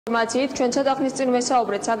ინფორმაციით ჩვენ ცოტა ხნის წინ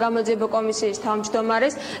ვესაუბრეთ საგამოძიებო კომისიის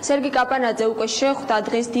თავმჯდომარის სერგი კაპანაძე უკვე შეხვდა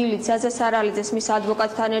დღეს დილით საზასარალიძეს მის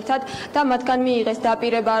ადვოკატთან ერთად და მათგან მიიღეს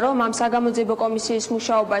დაპირება რომ ამ საგამოძიებო კომისიის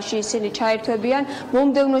მუშაობაში ისინი ჩაერთვებიან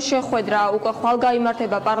მომდევნო შეხვედრა უკვე ხვალ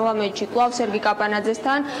გაიმართება პარლამენტში კვლავ სერგი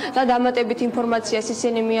კაპანაძესთან და დამატებით ინფორმაციას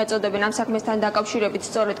ისინი მიაწოდებენ ამ საქმესთან დაკავშირებით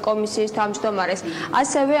სწორედ კომისიის თავმჯდომარეს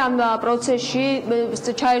ასევე ამ პროცესში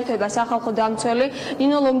ჩაერთვება სახალხო დამცველი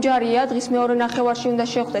ნინო ლომჯარია დღის მეორე ნახევარში უნდა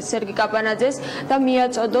სერგი კაპანაძეს და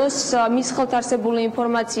მიაწოდოს მის ხელთ არსებული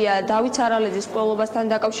ინფორმაცია დავით სარალეძის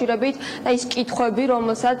მკვლელობასთან დაკავშირებით და ის კითხვები,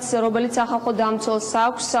 რომელიც სახალხო დამცველს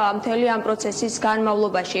აქვს მთელი ამ პროცესის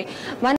განმავლობაში.